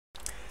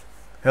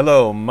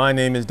Hello, my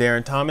name is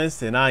Darren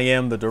Thomas and I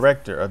am the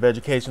Director of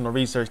Educational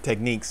Research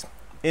Techniques.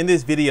 In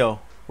this video,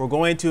 we're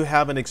going to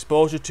have an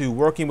exposure to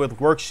working with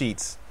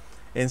worksheets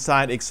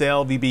inside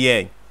Excel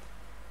VBA.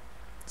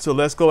 So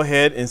let's go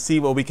ahead and see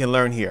what we can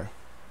learn here.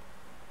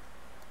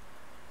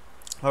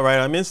 All right,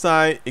 I'm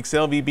inside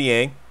Excel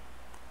VBA,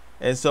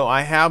 and so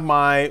I have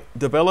my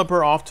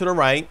developer off to the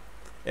right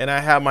and I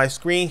have my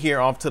screen here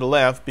off to the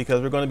left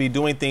because we're going to be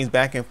doing things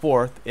back and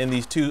forth in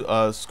these two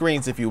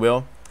screens, if you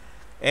will.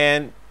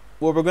 And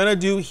what we're going to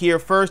do here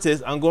first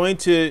is I'm going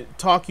to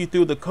talk you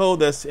through the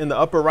code that's in the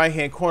upper right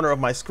hand corner of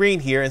my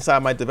screen here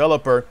inside my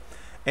developer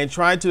and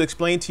try to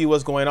explain to you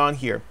what's going on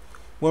here.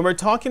 When we're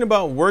talking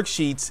about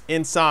worksheets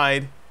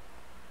inside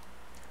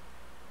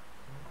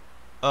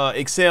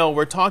Excel,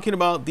 we're talking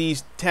about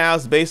these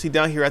tabs basically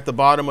down here at the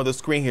bottom of the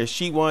screen here,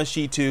 sheet 1,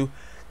 sheet 2.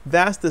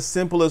 That's the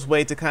simplest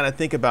way to kind of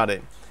think about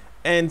it.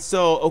 And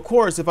so, of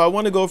course, if I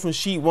want to go from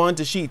sheet 1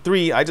 to sheet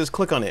 3, I just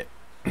click on it.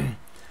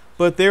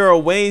 But there are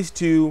ways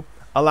to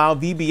allow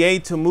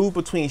VBA to move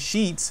between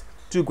sheets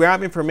to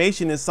grab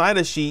information inside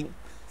a sheet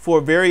for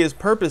various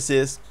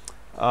purposes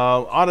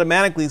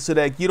automatically so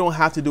that you don't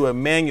have to do it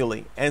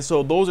manually. And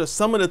so those are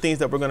some of the things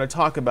that we're going to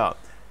talk about.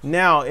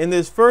 Now, in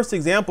this first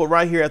example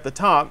right here at the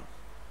top,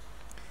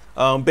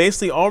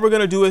 basically all we're going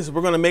to do is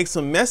we're going to make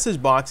some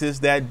message boxes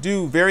that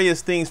do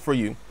various things for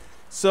you.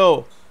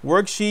 So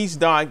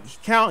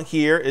worksheets.count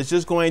here is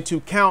just going to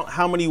count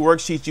how many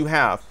worksheets you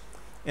have.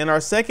 In our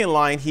second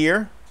line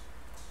here,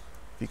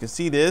 you can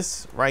see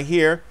this right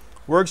here,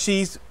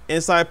 worksheets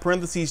inside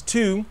parentheses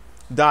 2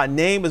 dot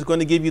name is going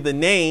to give you the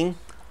name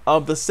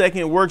of the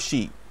second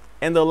worksheet.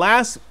 And the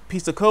last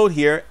piece of code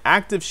here,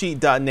 active sheet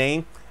dot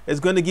name, is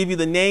going to give you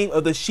the name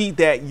of the sheet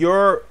that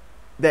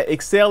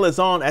Excel is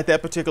on at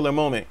that particular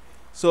moment.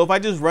 So if I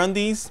just run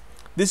these,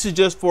 this is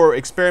just for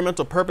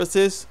experimental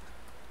purposes.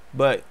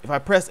 But if I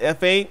press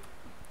F8,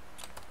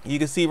 you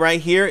can see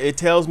right here, it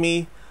tells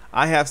me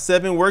I have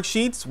 7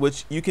 worksheets,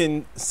 which you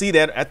can see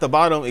that at the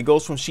bottom, it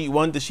goes from sheet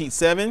 1 to sheet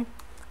 7.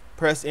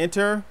 Press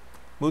enter,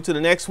 move to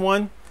the next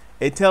one.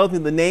 It tells me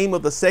the name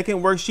of the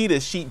second worksheet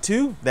is sheet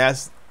 2.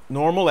 That's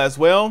normal as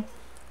well.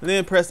 And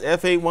then press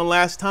F8 one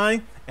last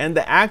time, and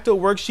the active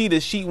worksheet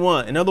is sheet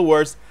 1. In other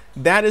words,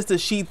 that is the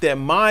sheet that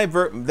my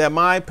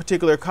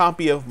particular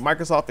copy of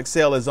Microsoft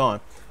Excel is on.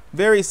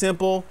 Very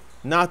simple,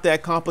 not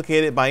that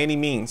complicated by any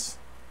means.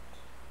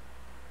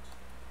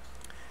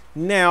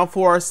 Now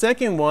for our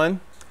second one,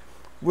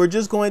 we're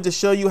just going to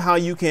show you how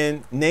you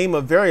can name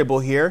a variable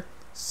here.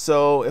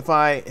 So if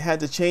I had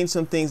to change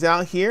some things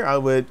out here, I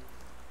would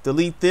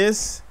delete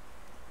this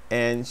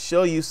and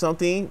show you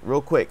something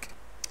real quick.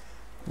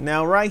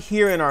 Now right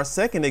here in our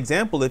second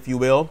example, if you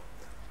will,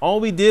 all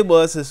we did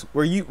was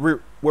we're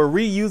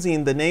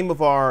reusing the name of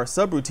our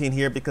subroutine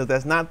here because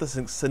that's not the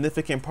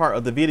significant part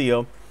of the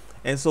video.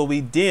 And so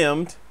we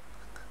dimmed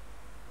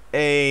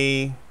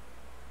a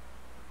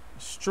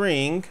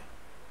string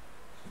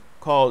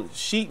called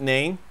sheet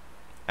name.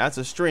 That's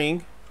a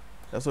string.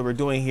 That's what we're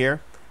doing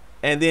here.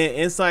 And then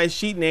inside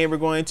sheet name, we're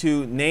going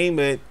to name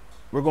it.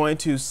 We're going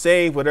to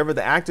save whatever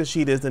the active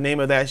sheet is, the name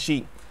of that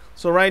sheet.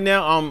 So right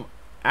now I'm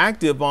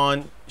active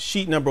on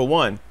sheet number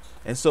 1.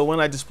 And so when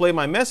I display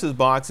my message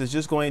box, it's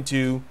just going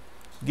to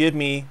give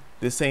me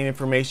the same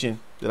information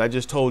that I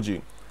just told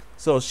you.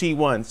 So sheet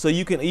 1. So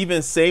you can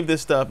even save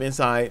this stuff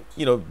inside,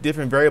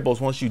 different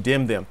variables once you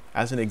dim them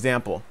as an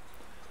example.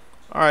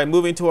 All right,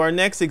 moving to our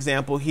next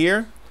example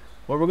here.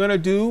 What we're going to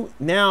do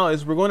now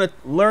is we're going to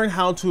learn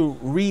how to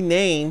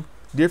rename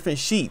different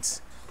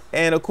sheets.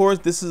 And of course,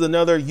 this is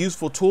another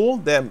useful tool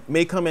that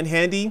may come in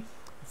handy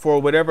for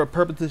whatever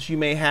purposes you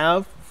may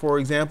have. For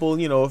example,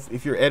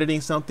 if you're editing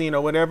something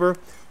or whatever.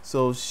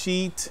 So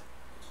sheets.add,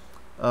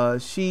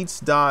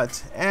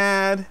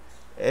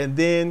 and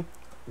then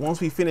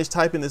once we finish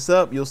typing this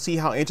up, you'll see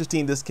how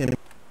interesting this can be.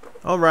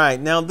 All right,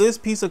 now this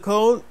piece of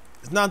code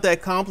is not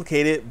that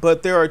complicated,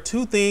 but there are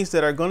 2 things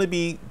that are going to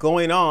be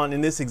going on in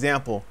this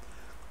example.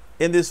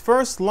 In this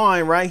first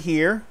line right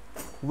here,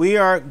 we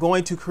are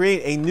going to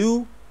create a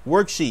new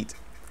worksheet.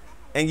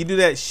 And you do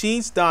that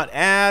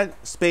sheets.add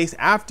space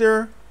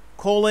after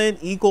colon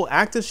equal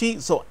active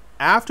sheet. So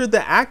after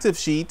the active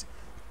sheet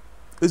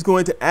is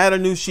going to add a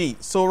new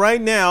sheet. So right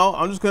now,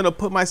 I'm just going to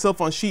put myself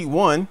on sheet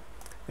 1.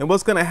 And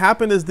what's going to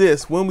happen is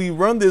this. When we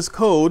run this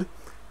code,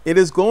 it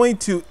is going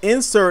to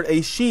insert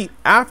a sheet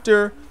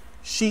after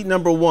sheet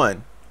number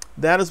 1.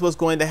 That is what's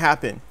going to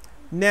happen.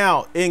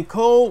 Now in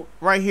code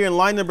right here in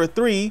line number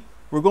 3,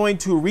 we're going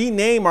to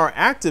rename our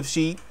active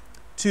sheet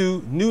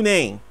to new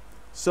name.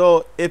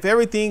 So if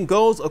everything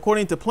goes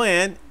according to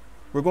plan,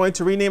 we're going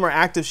to rename our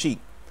active sheet.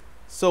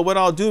 So what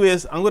I'll do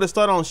is I'm going to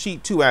start on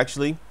sheet 2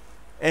 actually.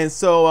 And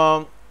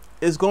so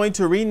it's going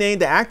to rename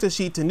the active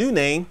sheet to new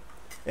name.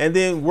 And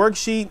then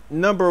worksheet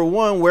number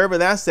 1, wherever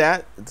that's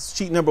at,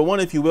 sheet number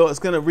 1, if you will, it's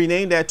going to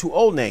rename that to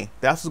old name.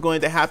 That's what's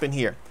going to happen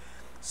here.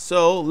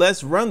 So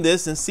let's run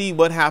this and see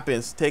what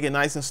happens. Take it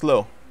nice and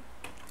slow.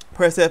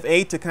 Press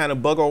F8 to kind of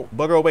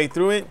bugger our way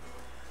through it.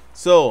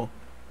 So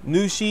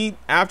new sheet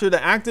after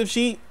the active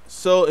sheet.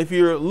 So if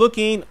you're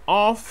looking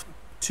off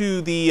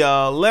to the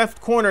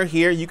left corner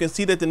here, you can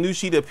see that the new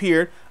sheet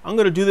appeared. I'm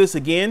going to do this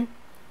again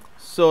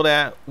so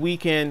that we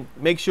can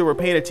make sure we're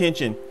paying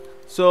attention.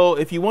 So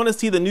if you want to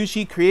see the new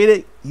sheet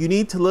created, you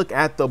need to look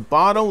at the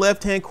bottom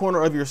left-hand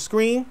corner of your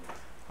screen.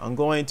 I'm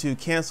going to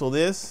cancel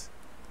this,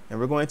 and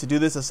we're going to do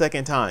this a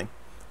second time.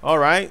 All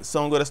right,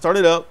 so I'm going to start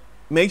it up.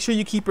 Make sure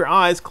you keep your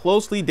eyes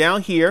closely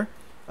down here.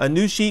 A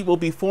new sheet will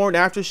be formed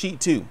after sheet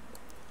 2.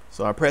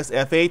 So I press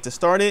F8 to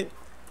start it.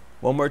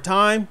 One more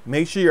time,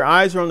 make sure your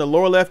eyes are on the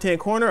lower left-hand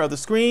corner of the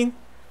screen,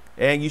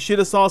 and you should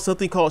have saw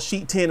something called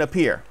sheet 10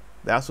 appear.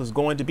 That's what's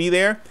going to be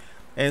there.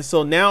 And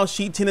so now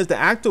sheet 10 is the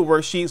active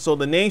worksheet, so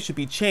the name should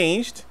be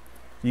changed.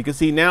 You can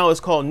see now it's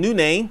called new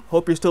name.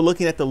 Hope you're still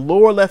looking at the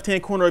lower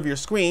left-hand corner of your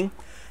screen.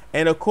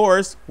 And of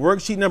course,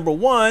 worksheet number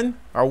 1,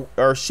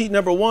 or sheet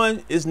number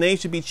 1, its name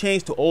should be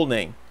changed to old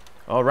name.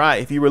 All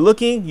right, if you were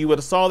looking, you would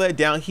have saw that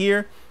down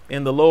here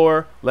in the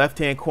lower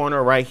left-hand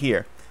corner right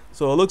here.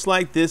 So it looks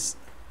like this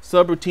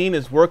subroutine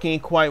is working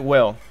quite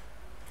well.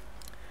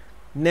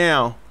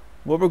 Now,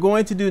 what we're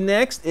going to do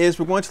next is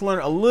we're going to learn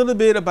a little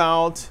bit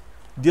about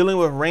dealing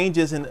with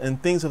ranges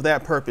and things of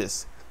that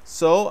purpose.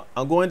 So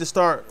I'm going to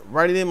start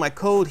writing in my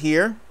code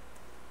here,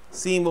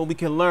 seeing what we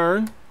can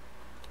learn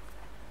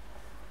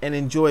and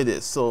enjoy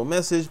this. So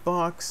message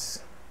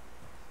box.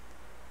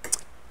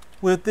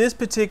 With this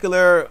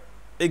particular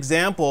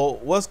example,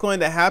 what's going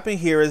to happen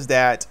here is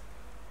that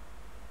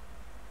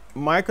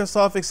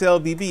Microsoft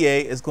Excel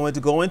VBA is going to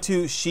go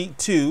into sheet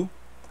 2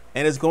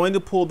 and is going to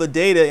pull the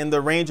data in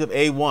the range of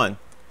A1.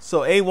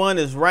 So A1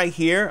 is right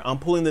here. I'm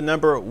pulling the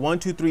number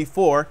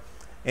 1234,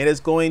 and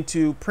it's going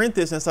to print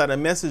this inside a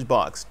message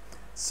box.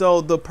 So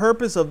the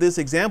purpose of this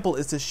example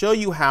is to show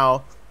you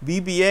how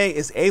VBA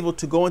is able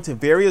to go into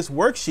various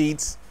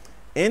worksheets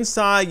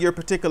inside your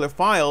particular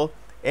file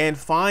and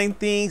find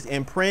things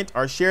and print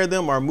or share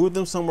them or move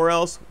them somewhere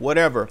else,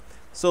 whatever.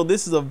 So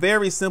this is a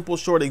very simple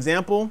short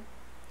example.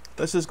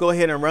 Let's just go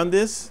ahead and run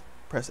this.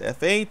 Press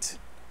F8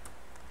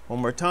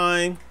 one more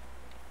time,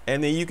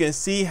 and then you can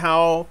see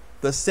how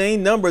the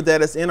same number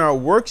that is in our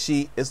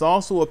worksheet is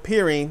also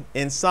appearing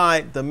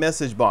inside the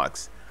message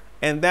box.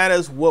 And that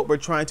is what we're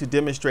trying to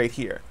demonstrate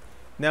here.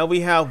 Now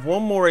we have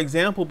one more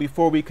example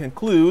before we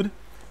conclude,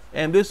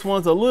 and this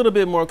one's a little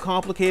bit more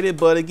complicated,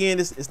 but again,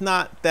 it's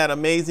not that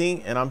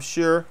amazing, and I'm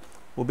sure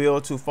we'll be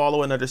able to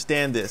follow and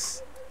understand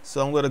this.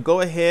 So I'm going to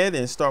go ahead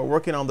and start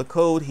working on the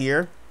code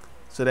here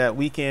so that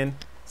we can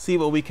see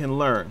what we can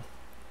learn.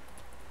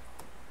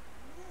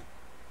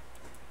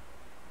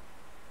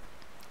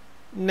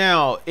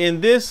 Now,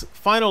 in this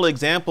final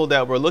example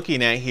that we're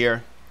looking at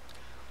here,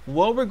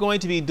 what we're going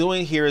to be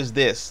doing here is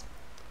this.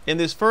 In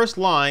this first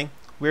line,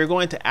 we're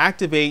going to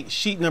activate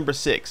sheet number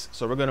 6.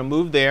 So we're going to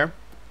move there.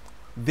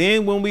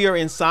 Then when we are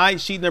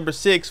inside sheet number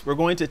 6, we're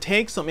going to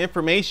take some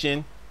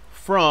information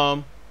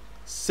from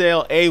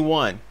cell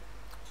A1.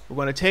 We're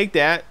going to take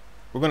that,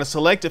 we're going to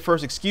select it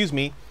first, excuse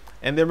me,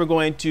 and then we're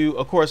going to,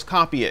 of course,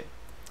 copy it.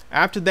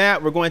 After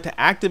that, we're going to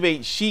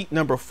activate sheet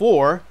number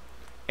 4,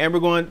 and we're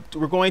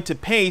going to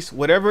paste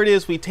whatever it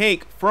is we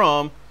take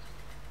from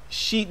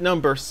sheet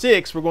number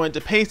 6. We're going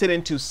to paste it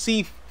into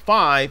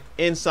C5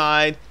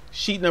 inside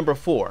sheet number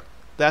 4.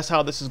 That's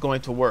how this is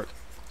going to work.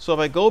 So if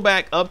I go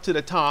back up to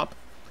the top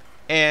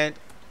and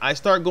I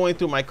start going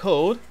through my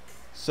code,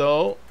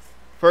 so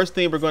first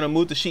thing, we're going to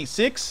move to sheet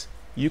 6.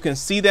 You can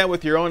see that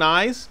with your own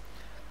eyes.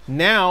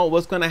 Now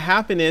what's going to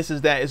happen is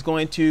that it's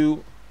going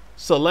to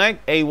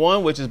select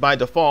A1, which is by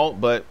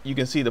default, but you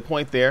can see the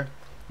point there.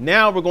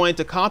 Now we're going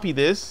to copy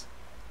this,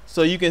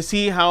 so you can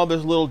see how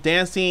there's little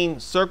dancing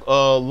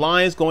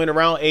lines going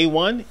around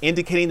A1,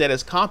 indicating that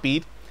it's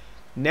copied.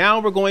 Now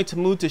we're going to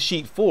move to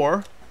sheet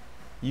 4.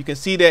 You can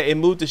see that it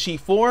moved to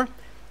sheet 4,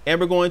 and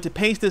we're going to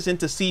paste this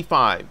into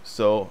C5.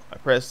 So I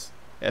press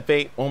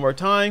F8 one more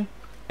time,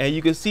 and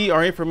you can see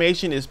our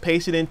information is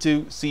pasted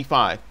into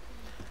C5.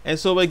 And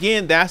so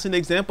again, that's an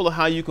example of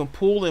how you can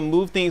pull and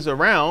move things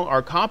around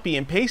or copy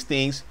and paste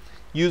things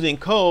using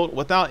code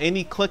without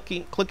any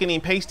clicking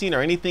and pasting or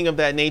anything of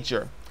that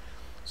nature.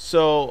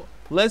 So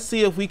let's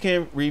see if we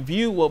can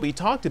review what we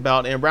talked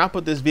about and wrap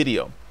up this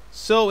video.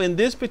 So in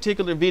this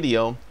particular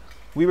video,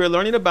 we were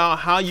learning about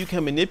how you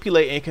can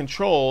manipulate and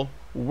control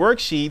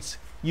worksheets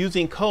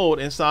using code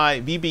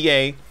inside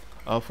VBA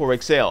for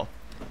Excel.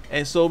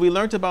 And so we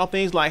learned about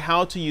things like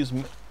how to use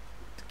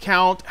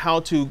count, how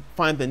to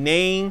find the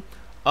name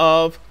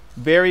of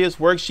various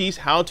worksheets,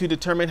 how to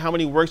determine how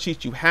many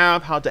worksheets you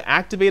have, how to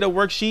activate a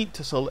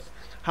worksheet,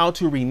 how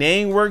to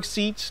rename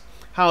worksheets,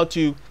 how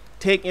to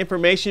take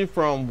information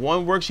from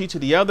one worksheet to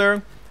the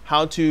other,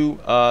 how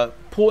to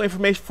pull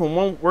information from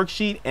one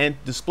worksheet and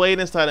display it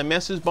inside a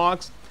message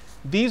box.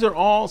 These are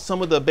all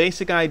some of the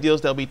basic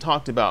ideas that we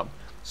talked about.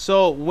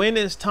 So when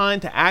it's time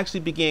to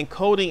actually begin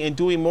coding and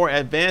doing more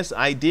advanced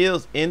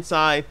ideas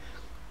inside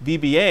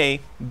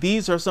VBA,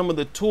 these are some of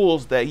the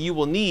tools that you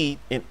will need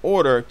in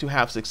order to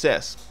have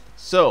success.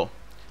 So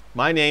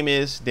my name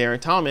is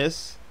Darren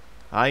Thomas.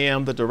 I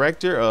am the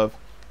Director of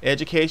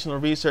Educational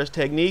Research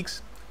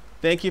Techniques.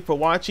 Thank you for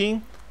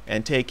watching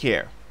and take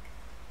care.